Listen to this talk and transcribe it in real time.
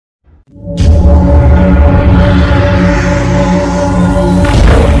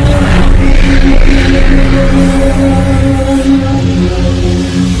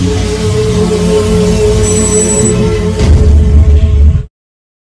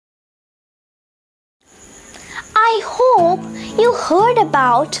I hope you heard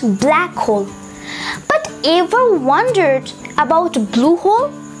about black hole, but ever wondered about blue hole?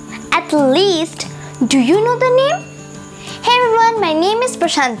 At least, do you know the name? Hey everyone, my name is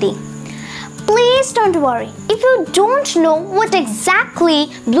Prasanti. Please don't worry if you don't know what exactly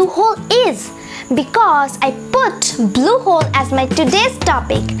blue hole is, because I put blue hole as my today's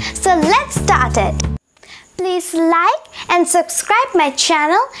topic. So let's start it. Please like and subscribe my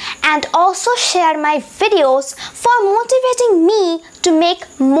channel and also share my videos for motivating me to make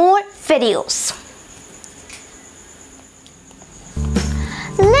more videos.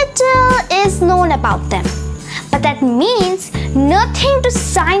 Little is known about them, but that means nothing to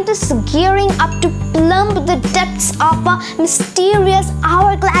scientists gearing up to plumb the depths of a mysterious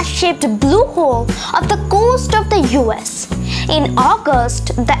hourglass-shaped blue hole off the coast of the US. In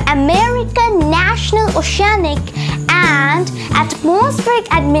August, the American National Oceanic and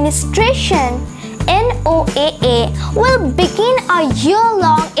Atmospheric Administration (NOAA) will begin a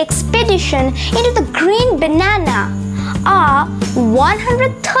year-long expedition into the Green Banana, a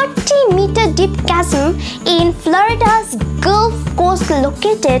 130-meter deep chasm in Florida's Gulf Coast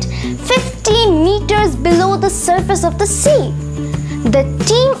located 50 meters below the surface of the sea. The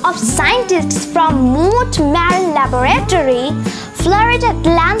team of scientists from Mote Marine Laboratory, Florida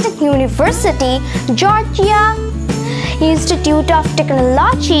Atlantic University, Georgia Institute of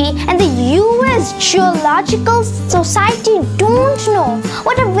Technology, and the US Geological Society don't know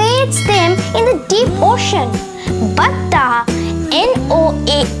what awaits them in the deep ocean. But the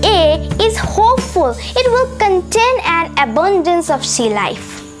NOAA is hopeful it will contain an abundance of sea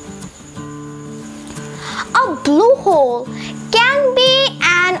life. A blue hole can be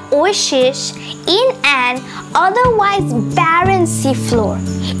an oasis in an otherwise barren seafloor.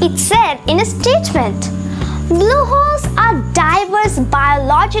 It said in a statement, "Blue holes are diverse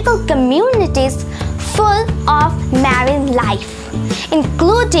biological communities full of marine life,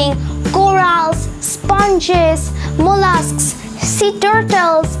 including corals, sponges, mollusks, sea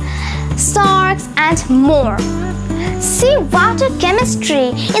turtles, sharks, and more." Seawater chemistry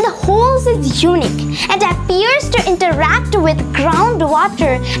in the holes is unique and appears to interact with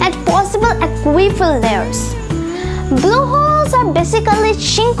groundwater and possible aquifer layers. Blue holes are basically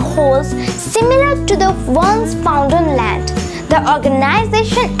sinkholes similar to the ones found on land, the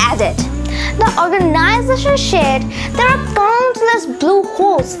organization added. The organization said there are countless blue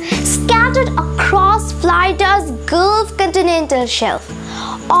holes scattered across Florida's Gulf continental shelf.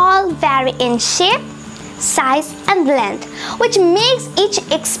 All vary in shape, size, and length, which makes each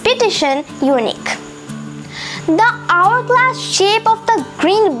expedition unique. The hourglass shape of the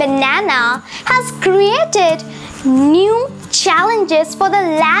Green Banana has created new challenges for the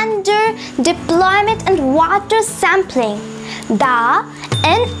lander deployment and water sampling. The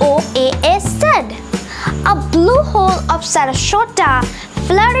NOAA said a blue hole of Sarasota,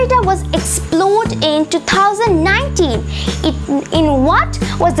 Florida was explored in 2019 in what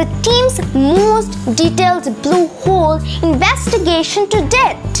was the team's most detailed blue hole investigation to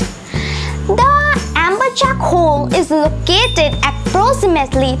date. The Amberjack hole is located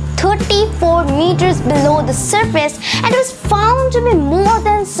approximately 34 meters below the surface and was found to be more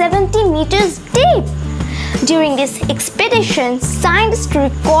than 70 meters deep. During this expedition, scientists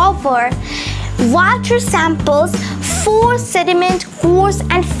recovered water samples, 4 sediment cores,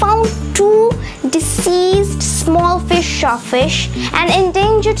 and found 2 deceased small shellfish and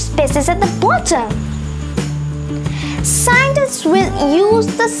endangered species at the bottom. Scientists will use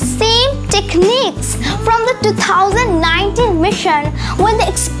the same techniques from the 2019 mission when they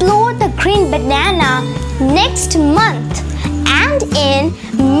explored the Green Banana next month and in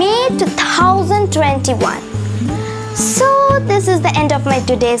May 2021. So this is the end of my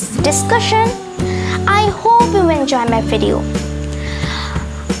today's discussion. I hope you enjoy my video.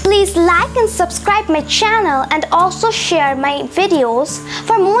 Please like and subscribe my channel and also share my videos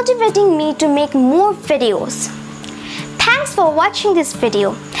for motivating me to make more videos. Thanks for watching this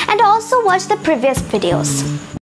video and also watch the previous videos.